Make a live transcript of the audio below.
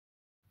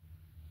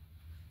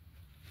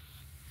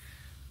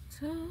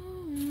Tell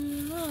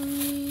me, love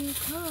me,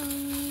 call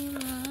me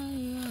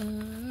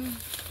liar.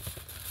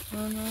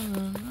 No, no,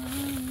 no, no.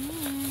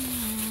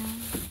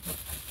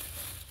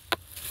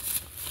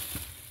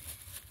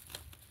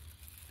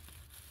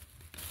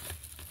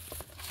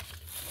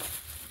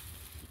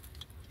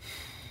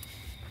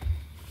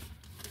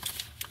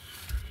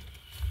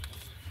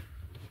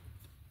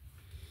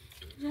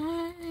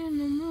 In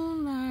the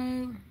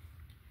moonlight,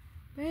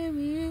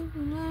 baby, if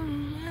you love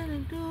me, better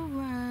do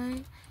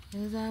right,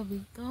 'cause I'll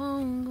be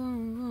gone,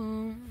 gone,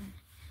 gone.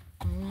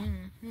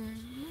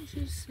 Won't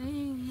you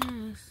sing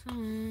my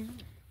song?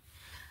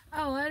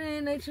 Oh, I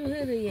didn't let you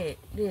hear it yet,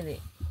 did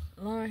it?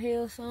 Lauryn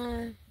Hill's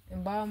son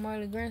and Bob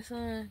Marley's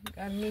grandson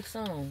got a new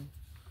song.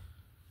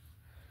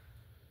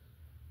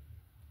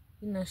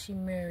 You know, she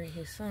married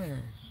his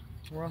son,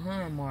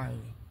 Rohan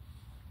Marley.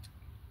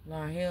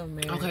 Lauryn Hill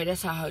married. Okay,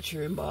 that's how her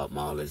children Bob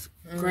Marley's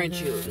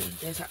grandchildren.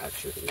 That's how her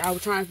children. I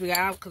was trying to figure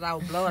out because I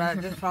was blowed. I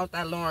just thought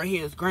that Lauryn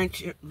Hill's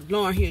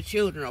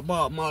children are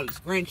Bob Marley's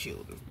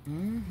grandchildren.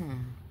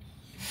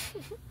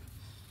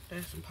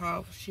 That's some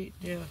powerful shit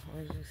there.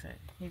 What did you say?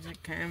 He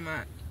just came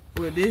out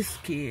with this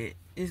kid.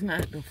 It's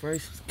not the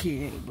first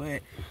kid,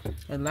 but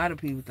a lot of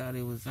people thought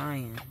it was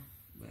Zion.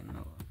 But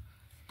no.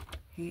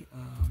 He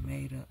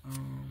made a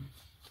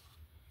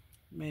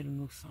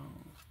new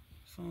song.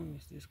 As soon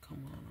as this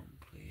come on, I'm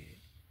gonna play it.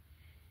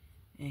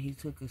 And he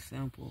took a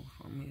sample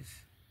from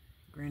his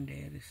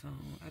granddaddy's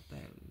song. I thought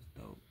it was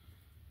dope.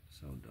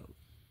 So dope.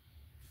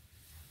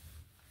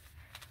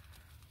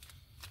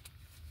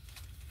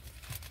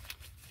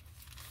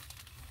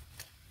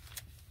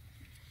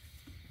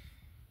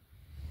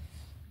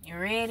 You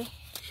ready?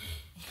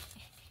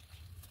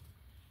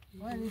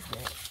 What is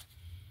that?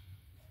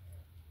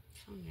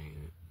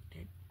 Something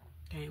that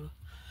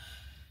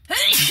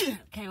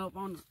came up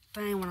on the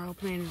thing when I was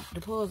playing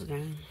the puzzle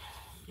game.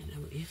 And it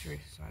was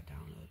interesting, so I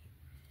downloaded it.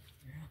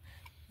 Yeah.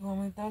 You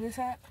want me to throw this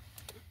out?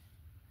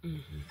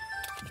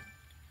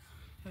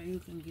 So you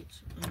can get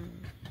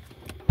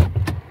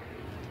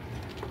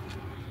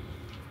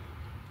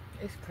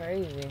It's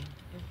crazy.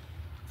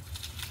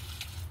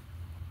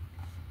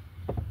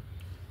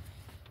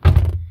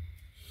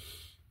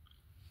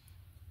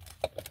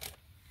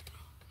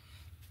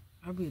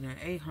 I be done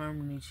ate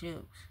Harmony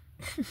chips.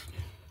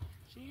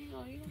 She ain't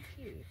gonna eat no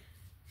shit.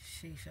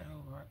 She so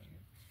right.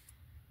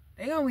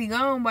 They gonna be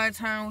gone by the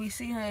time we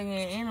see her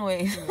again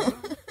anyways.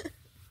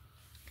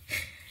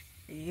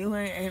 You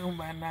ain't ate them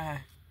by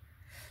now.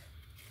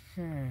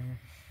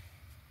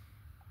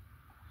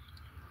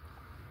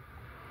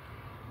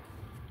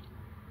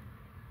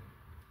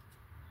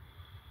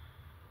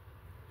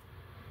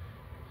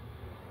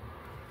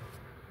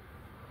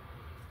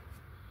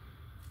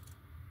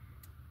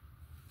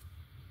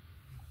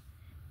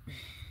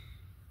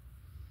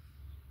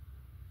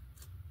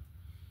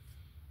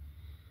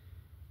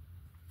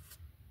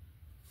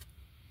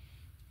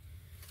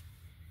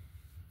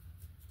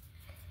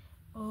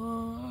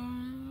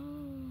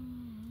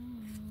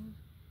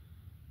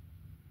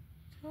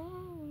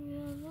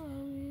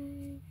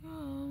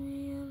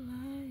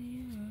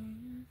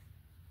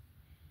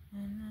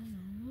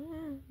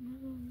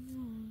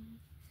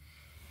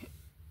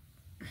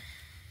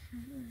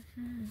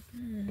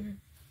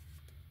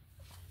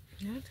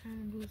 Y'all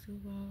turn the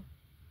Bluetooth off?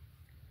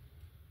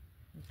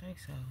 I think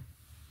so.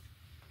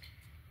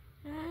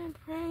 I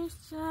praise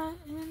God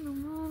in the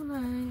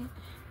moonlight.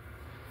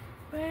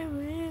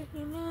 Baby, if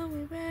you love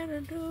me,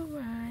 better do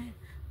right,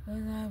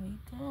 'cause I'll be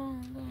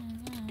gone,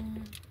 gone,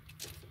 gone.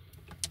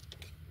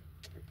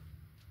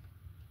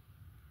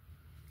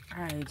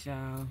 Alright,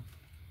 y'all.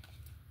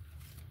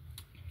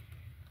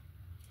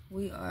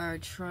 We are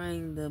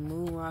trying the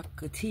Moon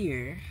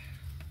Rocketeer.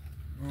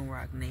 Moon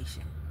Rock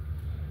Nation.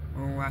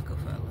 Moon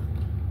Rockefeller.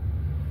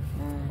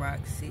 Moon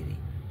Rock City.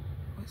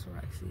 What's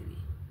Rock City?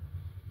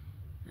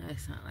 That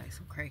sounds like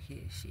some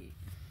crackhead shit.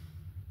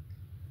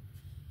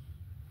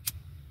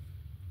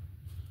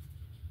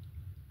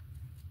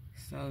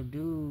 So,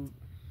 dude.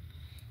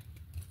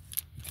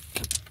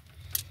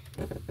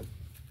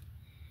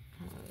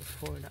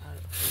 $4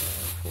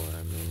 for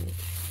 4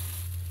 minutes.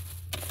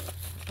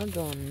 I'll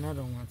go on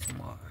another one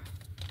tomorrow.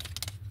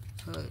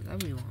 Cause I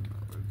be wanting to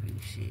review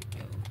shit,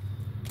 yo.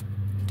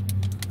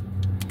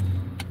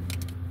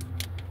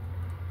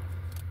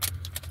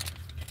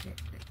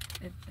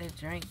 That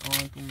drink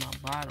going through my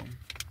bottom.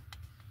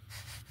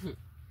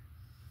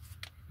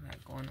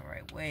 Not going the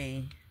right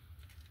way.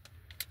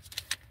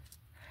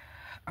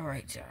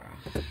 Alright, y'all.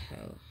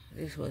 So,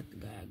 this is what the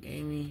guy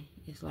gave me.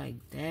 It's like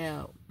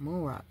dab,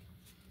 Moon Rock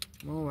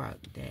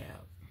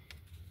dab.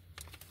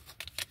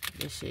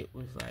 This shit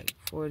was like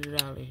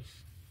 $40.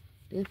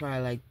 This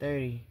probably like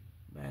 $30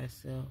 by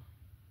itself.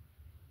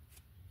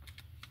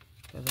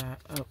 Cause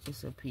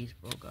it's a piece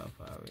broke off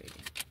already.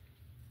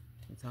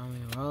 He told me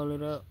to roll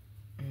it up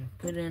and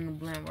put it in the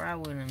blender. I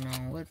wouldn't have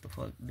known what the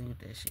fuck to do with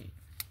that shit.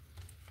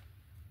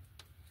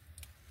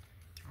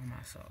 On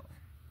my soul.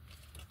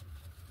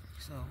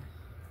 So,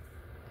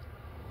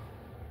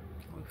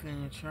 we're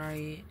gonna try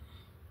it.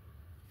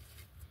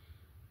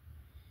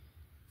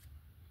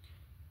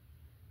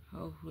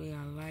 Hopefully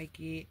I like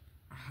it.